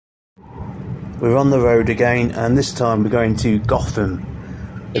We're on the road again, and this time we're going to Gotham.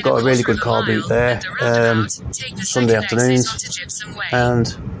 They've got a really good car boot there, Sunday afternoons,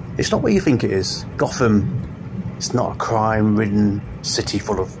 and it's not what you think it is. Gotham, it's not a crime-ridden city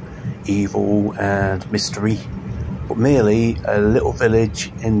full of evil and mystery, but merely a little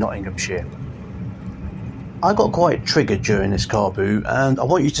village in Nottinghamshire. I got quite triggered during this car boot, and I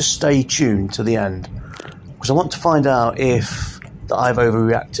want you to stay tuned to the end, because I want to find out if I've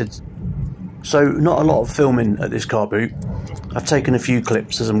overreacted. So, not a lot of filming at this car boot. I've taken a few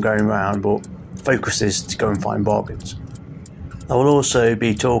clips as I'm going around, but the focus is to go and find bargains. I will also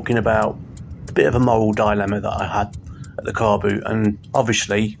be talking about a bit of a moral dilemma that I had at the car boot, and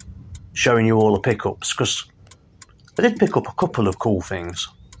obviously showing you all the pickups, because I did pick up a couple of cool things.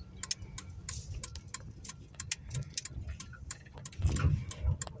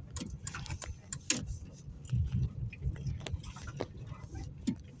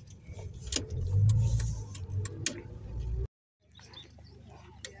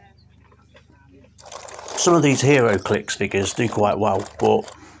 Some of these Hero Clicks figures do quite well,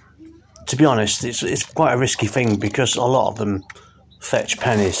 but to be honest, it's quite a risky thing because a lot of them fetch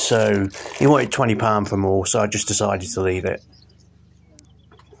pennies. So he wanted £20 for them all, so I just decided to leave it.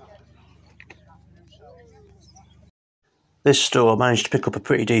 This store managed to pick up a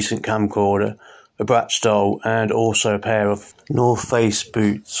pretty decent camcorder, a Bratz doll, and also a pair of North Face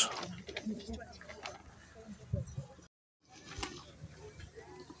boots.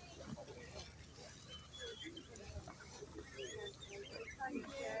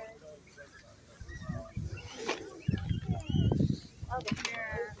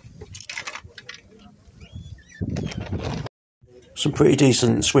 Some pretty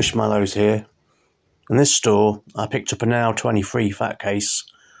decent Squishmallows here. In this store, I picked up a Now 23 Fat Case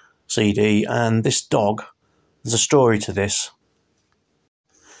CD, and this dog, there's a story to this.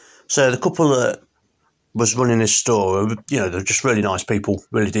 So the couple that was running this store, you know, they're just really nice people,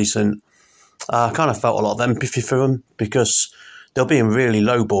 really decent. I kind of felt a lot of empathy for them because they're being really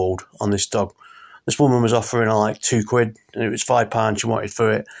lowballed on this dog. This woman was offering her like £2, and it was £5 she wanted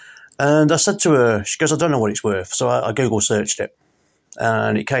for it. And I said to her, she goes, I don't know what it's worth. So I Google searched it,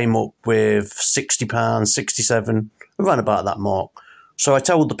 and it came up with £60, 67, around about that mark. So I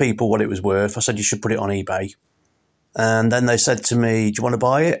told the people what it was worth. I said, you should put it on eBay. And then they said to me, do you want to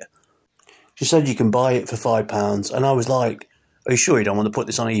buy it? She said, you can buy it for £5. And I was like, are you sure you don't want to put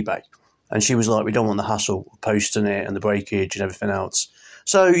this on eBay? And she was like, we don't want the hassle of posting it and the breakage and everything else.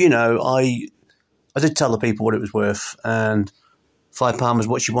 So, you know, I did tell the people what it was worth, and £5 was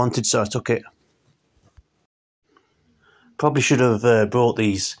what she wanted, so I took it. Probably should have brought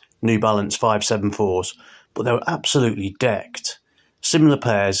these New Balance 574s, but they were absolutely decked. Similar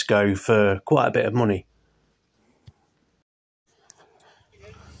pairs go for quite a bit of money.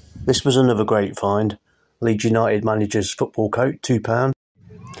 This was another great find. Leeds United manager's football coat, £2.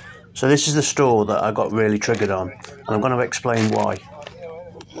 So this is the store that I got really triggered on, and I'm going to explain why.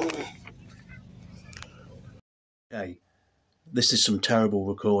 Okay, this is some terrible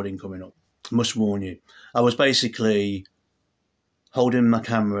recording coming up. I must warn you. I was basically holding my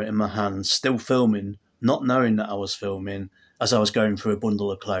camera in my hands, still filming, not knowing that I was filming, as I was going through a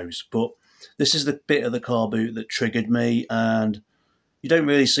bundle of clothes. But this is the bit of the car boot that triggered me, and you don't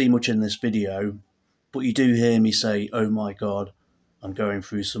really see much in this video, but you do hear me say, oh my God, I'm going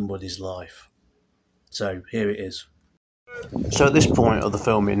through somebody's life. So here it is. So at this point of the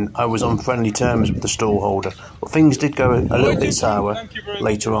filming, I was on friendly terms with the store holder, but things did go a little bit sour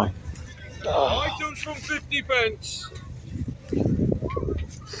later on. Items from 50p.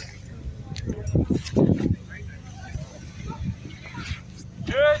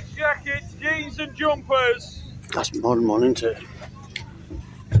 Shirts, jackets, jeans and jumpers. That's modern one, isn't it?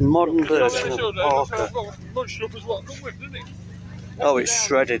 Modern version of Parker. Much stuff as well. Come with, doesn't it? Oh, it's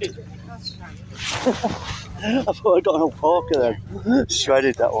shredded. I thought I got an old Parker then.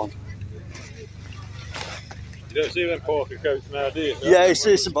 Shredded, that one. You don't see them Parker coats now, do you? Yeah, it's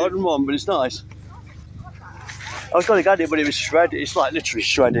a modern one, but it's nice. I was going to get it, but it was shredded. It's like literally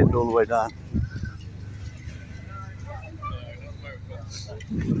shredded all the way down.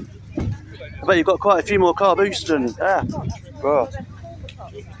 I bet you've got quite a few more car boots than bro.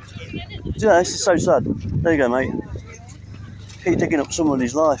 Yeah, this is so sad. There you go, mate. Keep digging up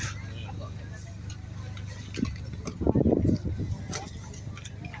somebody's life.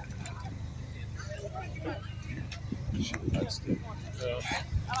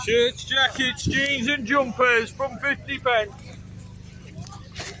 Shirts, jackets, jeans and jumpers from 50p.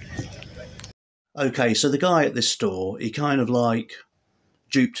 Okay, so the guy at this store, he kind of like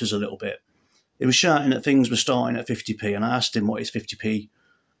duped us a little bit. He was shouting that things were starting at 50p, and I asked him what is 50p,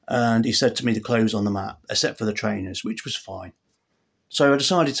 and he said to me the clothes on the mat, except for the trainers, which was fine. So I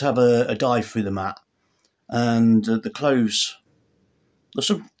decided to have a dive through the mat, and the clothes, there's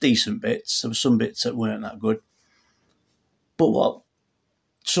some decent bits, there were some bits that weren't that good. But what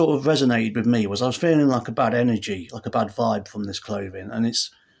sort of resonated with me was I was feeling like a bad energy, like a bad vibe from this clothing, and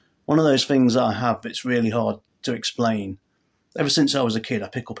it's one of those things that I have, it's really hard to explain. Ever since I was a kid, I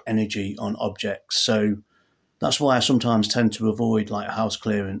pick up energy on objects, so that's why I sometimes tend to avoid like house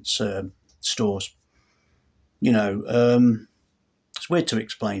clearance stores. You know, it's weird to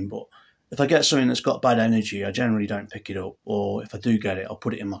explain, but if I get something that's got bad energy, I generally don't pick it up, or if I do get it, I'll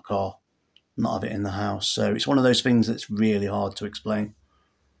put it in my car, not have it in the house. So it's one of those things that's really hard to explain.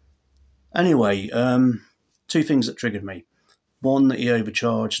 Anyway, two things that triggered me. One, that he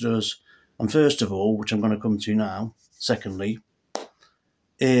overcharged us, and first of all, which I'm going to come to now, secondly,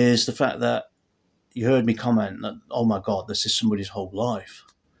 is the fact that you heard me comment that, oh my God, this is somebody's whole life.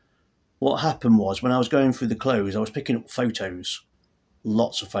 What happened was, when I was going through the clothes, I was picking up photos,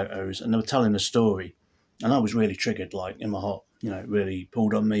 lots of photos, and they were telling a story. And I was really triggered, like, in my heart. You know, it really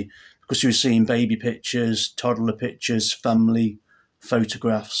pulled on me, because you were seeing baby pictures, toddler pictures, family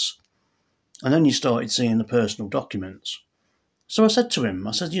photographs. And then you started seeing the personal documents. So I said to him,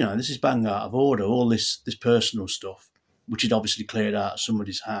 I said, you know, this is bang out of order, all this personal stuff, which he'd obviously cleared out of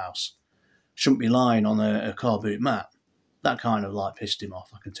somebody's house, shouldn't be lying on a car boot mat. That kind of like pissed him off,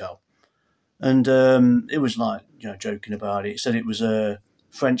 I can tell. And it was like, you know, joking about it. He said it was a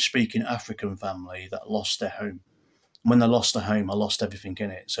French-speaking African family that lost their home. And when they lost their home, I lost everything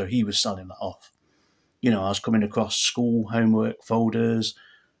in it. So he was selling that off. You know, I was coming across school homework folders,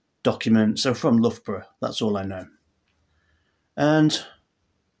 documents. So from Loughborough, that's all I know. And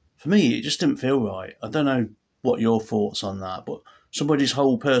for me, it just didn't feel right. I don't know what your thoughts on that, but somebody's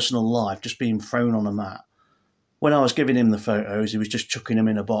whole personal life just being thrown on a mat. When I was giving him the photos, he was just chucking them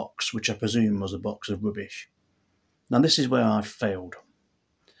in a box, which I presume was a box of rubbish. Now, this is where I failed.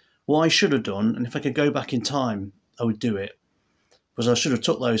 What I should have done, and if I could go back in time, I would do it, was I should have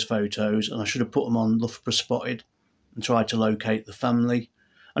took those photos and I should have put them on Loughborough Spotted and tried to locate the family.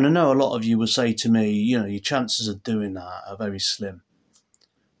 And I know a lot of you will say to me, you know, your chances of doing that are very slim.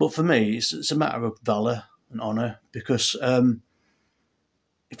 But for me, it's a matter of valour and honour, because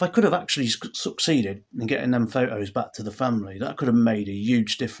if I could have actually succeeded in getting them photos back to the family, that could have made a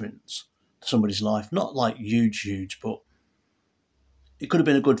huge difference to somebody's life. Not like huge, but it could have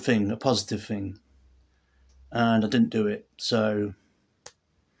been a good thing, a positive thing. And I didn't do it. So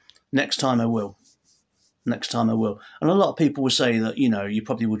next time I will. Next time I will. And a lot of people will say that, you know, you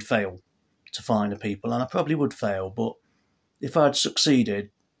probably would fail to find the people, and I probably would fail, but if I'd succeeded,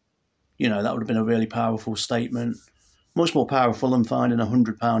 you know, that would have been a really powerful statement, much more powerful than finding a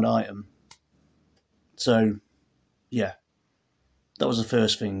 £100 item. So, yeah, that was the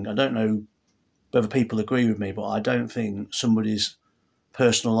first thing. I don't know whether people agree with me, but I don't think somebody's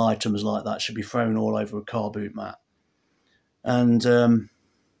personal items like that should be thrown all over a car boot mat. And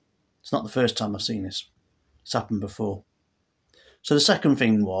it's not the first time I've seen this. It's happened before. So the second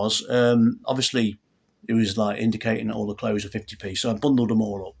thing was, obviously, it was like indicating that all the clothes are 50p, so I bundled them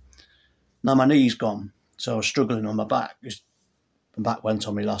all up. Now my knee's gone, so I was struggling on my back. My back went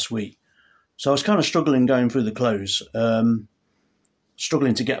on me last week. So I was kind of struggling going through the clothes,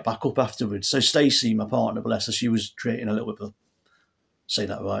 struggling to get back up afterwards. So Stacey, my partner, bless her, she was creating a little bit of, say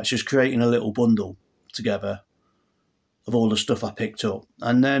that right, she was creating a little bundle together of all the stuff I picked up.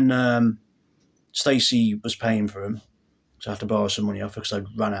 And then Stacey was paying for them, so I had to borrow some money off her because I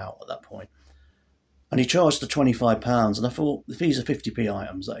ran out at that point. And he charged the £25, and I thought, if these are 50p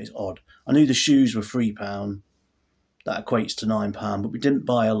items, that is odd. I knew the shoes were £3, that equates to £9, but we didn't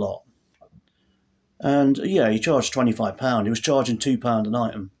buy a lot. And yeah, he charged £25. He was charging £2 an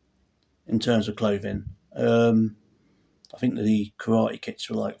item in terms of clothing. I think the karate kits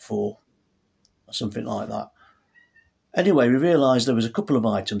were like £4 or something like that. Anyway, we realised there was a couple of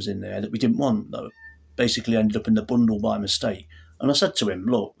items in there that we didn't want, that basically ended up in the bundle by mistake. And I said to him,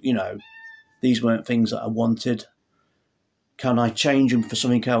 look, you know, these weren't things that I wanted. Can I change them for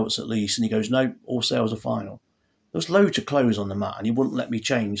something else at least? And he goes, no, all sales are final. There was loads of clothes on the mat, and he wouldn't let me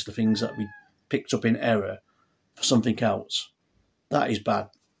change the things that we picked up in error for something else. That is bad.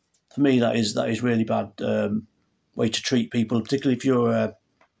 For me, that is really bad way to treat people, particularly if you're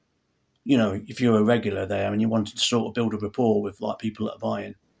if you're a regular there and you wanted to sort of build a rapport with like people that are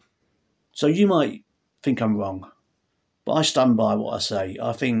buying. So you might think I'm wrong, but I stand by what I say.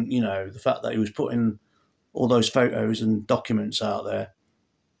 I think, you know, the fact that he was putting all those photos and documents out there,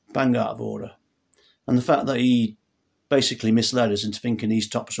 bang out of order. And the fact that he basically misled us into thinking these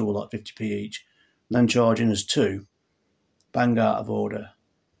tops are all like 50p each, and then charging us £2, bang out of order.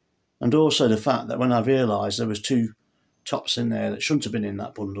 And also the fact that when I realised there was 2 tops in there that shouldn't have been in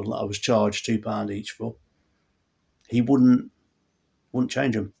that bundle that I was charged £2 each for, he wouldn't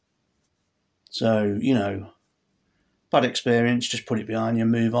change them. So, you know, bad experience, just put it behind you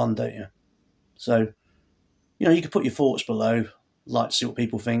and move on, don't you? So, you know, you can put your thoughts below. I'd like to see what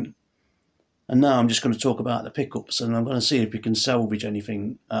people think. And now I'm just going to talk about the pickups, and I'm going to see if we can salvage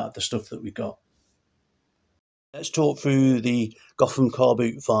anything out of the stuff that we got. Let's talk through the Gotham Car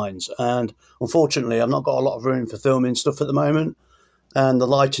Boot finds. And unfortunately, I've not got a lot of room for filming stuff at the moment, and the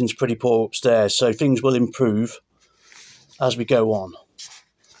lighting's pretty poor upstairs, so things will improve as we go on.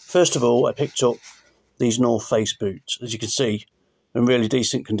 First of all, I picked up these North Face boots. As you can see, in really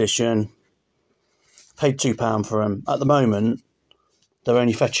decent condition. Paid £2 for them. At the moment, they're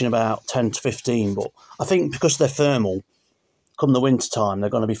only fetching about 10 to 15, but I think because they're thermal, come the winter time, they're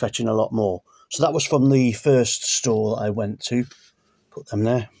going to be fetching a lot more. So that was from the first store that I went to. Put them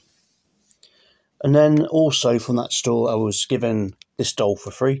there. And then also from that store, I was given this doll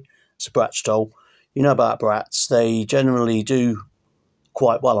for free. It's a Bratz doll. You know about Bratz, they generally do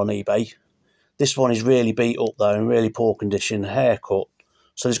quite well on eBay. This one is really beat up though, in really poor condition, haircut.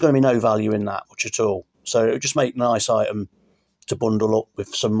 So there's going to be no value in that much at all. So it would just make a nice item to bundle up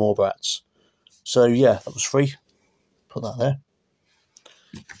with some more Bratz. So yeah, that was free. Put that there.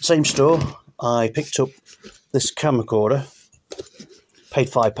 Same store, I picked up this cam recorder. Paid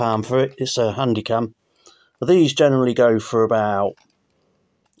 £5 for it. It's a handy cam. But these generally go for about,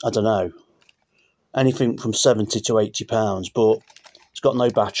 I don't know, anything from £70 to £80, but it's got no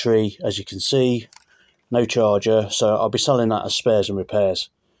battery, as you can see, no charger, so I'll be selling that as spares and repairs.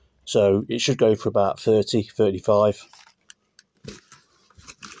 So it should go for about 30, 35.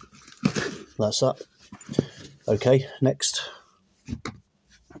 That's that. Okay, next.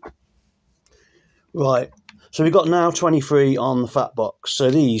 Right, so we've got now 23 on the fat box.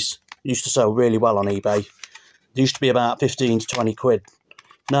 So these used to sell really well on eBay. They used to be about 15 to 20 quid.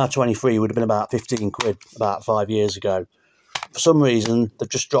 Now 23 would have been about 15 quid about 5 years ago. For some reason, they've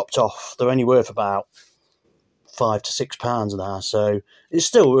just dropped off. They're only worth about £5 to £6 now. So it's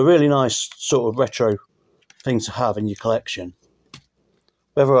still a really nice sort of retro thing to have in your collection.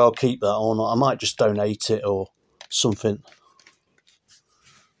 Whether I'll keep that or not, I might just donate it or something.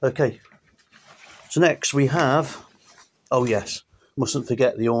 Okay. So next we have, oh yes, mustn't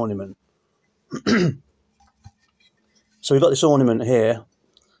forget the ornament. So we've got this ornament here.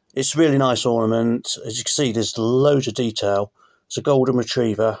 It's a really nice ornament. As you can see, there's loads of detail. It's a golden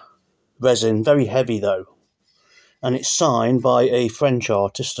retriever, resin, very heavy though. And it's signed by a French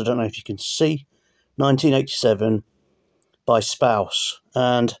artist, I don't know if you can see, 1987, by Spouse.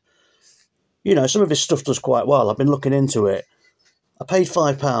 And, you know, some of his stuff does quite well. I've been looking into it. I paid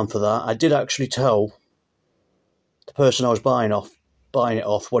 £5 for that. I did actually tell the person I was buying it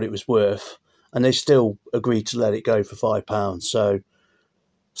off what it was worth, and they still agreed to let it go for £5. So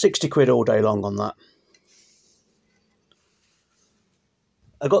 60 quid all day long on that.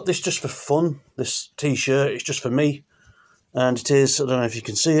 I got this just for fun, this t-shirt. It's just for me, and it is, I don't know if you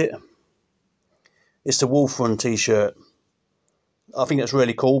can see it, it's the Wolf Run t-shirt. I think that's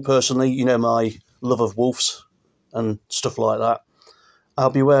really cool personally. You know my love of wolves and stuff like that. I'll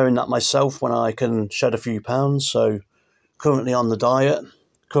be wearing that myself when I can shed a few pounds. So currently on the diet,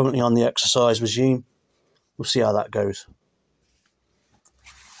 currently on the exercise regime. We'll see how that goes.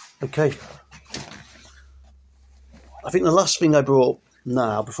 Okay. I think the last thing I brought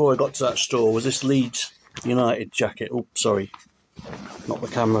now, before I got to that store, was this Leeds United jacket. Oh, sorry. Not the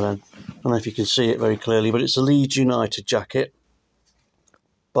camera then. I don't know if you can see it very clearly, but it's a Leeds United jacket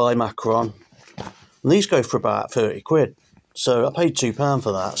by Macron. And these go for about 30 quid. So I paid £2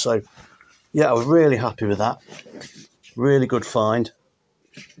 for that. So yeah, I was really happy with that. Really good find.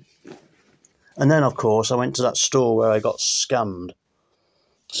 And then of course I went to that store where I got scammed.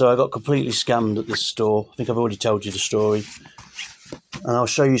 So I got completely scammed at this store. I think I've already told you the story. And I'll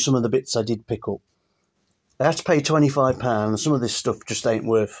show you some of the bits I did pick up. I had to pay £25. Some of this stuff just ain't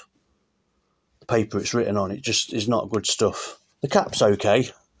worth the paper it's written on. It just is not good stuff. The cap's okay.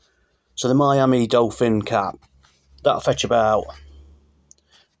 So the Miami Dolphin cap, that'll fetch about,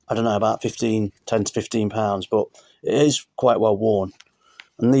 I don't know, about 10 to 15 pounds, but it is quite well worn.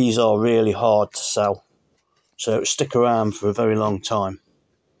 And these are really hard to sell. So it'll stick around for a very long time.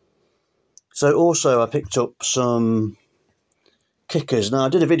 So also I picked up some kickers. Now I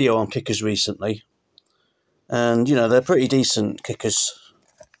did a video on kickers recently. And, you know, they're pretty decent kickers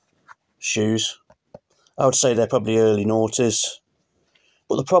shoes. I would say they're probably early noughties.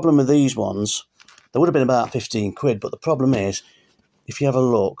 But the problem with these ones, they would have been about 15 quid. But the problem is, if you have a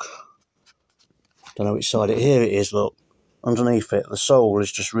look, don't know which side here it is, look. underneath it. The sole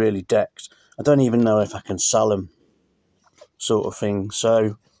is just really decked. I don't even know if I can sell them, sort of thing.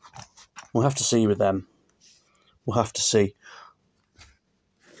 So we'll have to see with them. We'll have to see.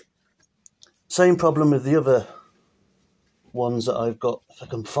 Same problem with the other ones that I've got, if I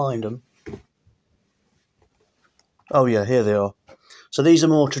can find them. Oh yeah, here they are. So these are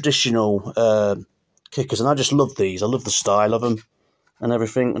more traditional kickers, and I just love these. I love the style of them and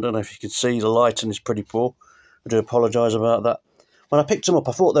everything. I don't know if you can see, the lighting is pretty poor. I do apologise about that. When I picked them up,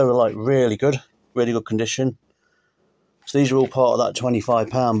 I thought they were like really good condition. So these are all part of that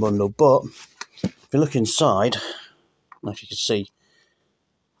 £25 bundle. But if you look inside, I don't know if you can see,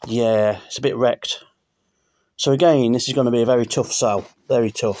 yeah, it's a bit wrecked. So again, this is going to be a very tough sell,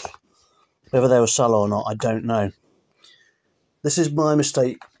 very tough. Whether they will sell or not, I don't know. This is my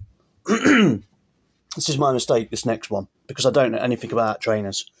mistake. This is my mistake, this next one, because I don't know anything about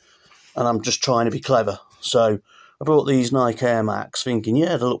trainers, and I'm just trying to be clever. So I brought these Nike Air Max thinking,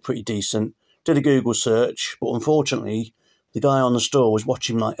 yeah, they look pretty decent. Did a Google search, but unfortunately, the guy on the store was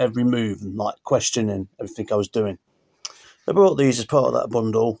watching my every move and like questioning everything I was doing. I brought these as part of that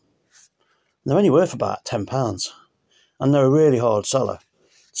bundle. They're only worth about £10, and they're a really hard seller.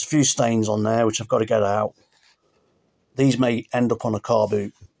 There's a few stains on there which I've got to get out. These may end up on a car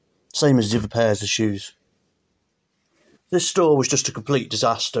boot, same as the other pairs of shoes. This store was just a complete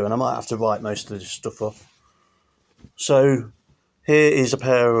disaster, and I might have to write most of this stuff off. So here is a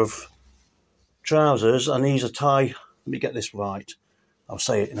pair of trousers, and these are let me get this right, I'll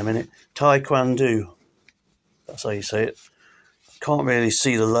say it in a minute, Taekwondo, that's how you say it. Can't really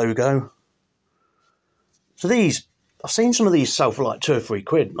see the logo. So these, I've seen some of these sell for like £2 or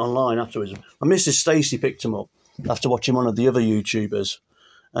 £3 online afterwards. My Mrs. Stacey picked them up after watching one of the other YouTubers.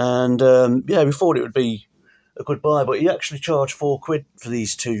 And yeah, we thought it would be a good buy, but he actually charged £4 for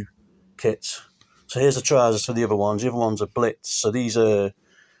these two kits. So here's the trousers for the other ones. The other ones are Blitz, so these are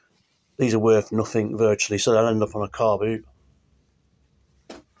worth nothing virtually, so they'll end up on a car boot.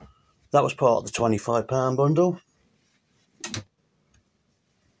 That was part of the £25 bundle.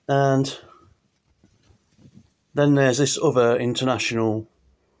 And then there's this other international,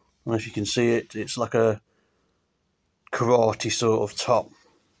 I don't know if you can see it, it's like a karate sort of top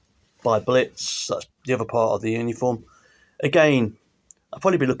by Blitz. That's the other part of the uniform. Again, I'll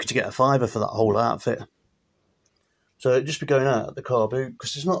probably be looking to get a £5 for that whole outfit. So it'd just be going out at the car boot,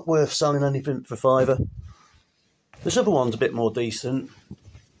 because it's not worth selling anything for £5. This other one's a bit more decent.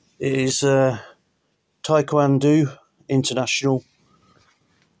 It is Taekwondo International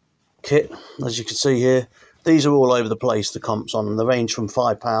kit, as you can see here. These are all over the place, the comps on them. They range from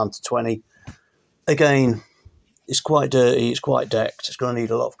 £5 to 20. Again, it's quite dirty, it's quite decked, it's going to need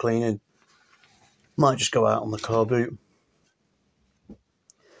a lot of cleaning. Might just go out on the car boot.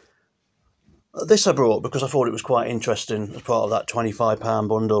 This I brought because I thought it was quite interesting as part of that £25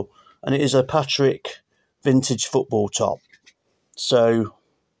 bundle. And it is a Patrick vintage football top. So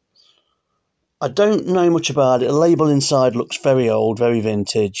I don't know much about it. The label inside looks very old, very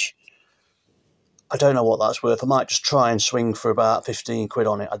vintage. I don't know what that's worth. I might just try and swing for about £15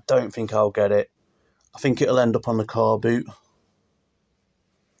 on it. I don't think I'll get it. I think it'll end up on the car boot.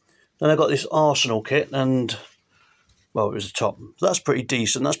 Then I got this Arsenal kit, and well, it was a top. That's pretty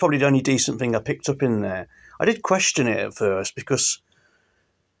decent. That's probably the only decent thing I picked up in there. I did question it at first because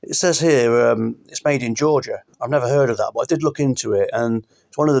it says here it's made in Georgia. I've never heard of that, but I did look into it, and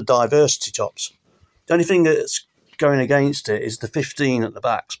it's one of the diversity tops. The only thing that's going against it is the 15 at the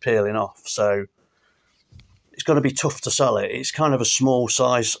back's peeling off, so it's going to be tough to sell it. It's kind of a small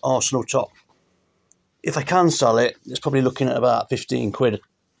size Arsenal top. If I can sell it, it's probably looking at about £15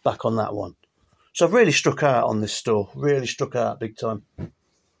 back on that one. So I've really struck out on this store, really struck out big time.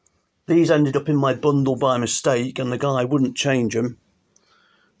 These ended up in my bundle by mistake, and the guy wouldn't change them.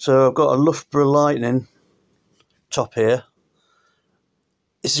 So I've got a Loughborough Lightning top here.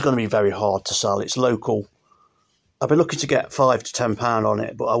 This is going to be very hard to sell. It's local. I'll be looking to get £5 to £10 on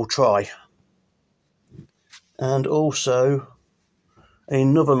it, but I will try. And also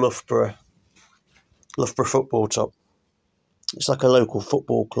another Loughborough football top. It's like a local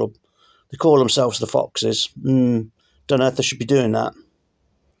football club. They call themselves the Foxes. Don't know if they should be doing that.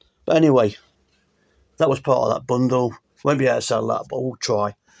 But anyway, that was part of that bundle. Won't be able to sell that, but we'll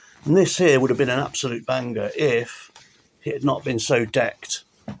try. And this here would have been an absolute banger if it had not been so decked.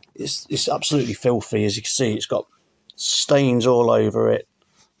 It's absolutely filthy, as you can see. It's got stains all over it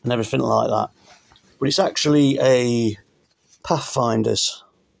and everything like that. But it's actually a Pathfinder's.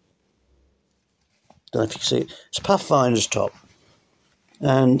 Don't know if you can see it. It's a Pathfinder's top.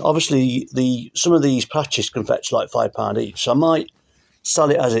 And obviously some of these patches can fetch like £5 each. So I might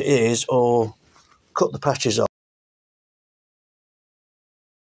sell it as it is or cut the patches off.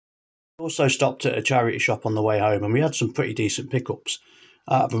 Also stopped at a charity shop on the way home, and we had some pretty decent pickups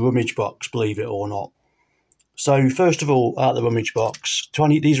out of a rummage box, believe it or not. So first of all, out of the rummage box,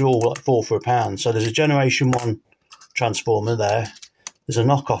 these are all like 4 for £1. So there's a Generation 1 transformer there. There's a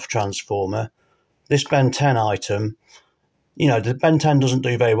knockoff transformer. This Ben 10 item, you know, the Ben 10 doesn't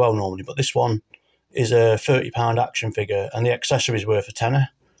do very well normally, but this one is a £30 action figure, and the accessory is worth a tenner.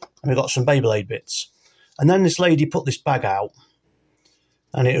 And we've got some Beyblade bits. And then this lady put this bag out,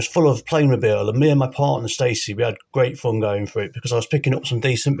 and it was full of Playmobil, and me and my partner Stacey, we had great fun going through it because I was picking up some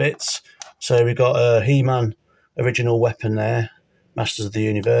decent bits. So we got a He-Man original weapon there, Masters of the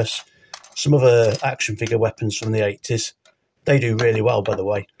Universe, some other action figure weapons from the 80s. They do really well, by the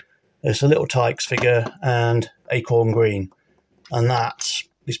way. There's a little Tykes figure and Acorn Green, and that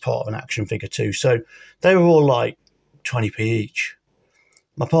is part of an action figure too. So they were all like 20p each.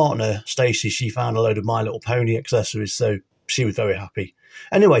 My partner Stacey, she found a load of My Little Pony accessories, so she was very happy.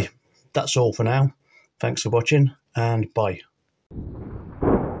 Anyway, that's all for now. Thanks for watching, and bye.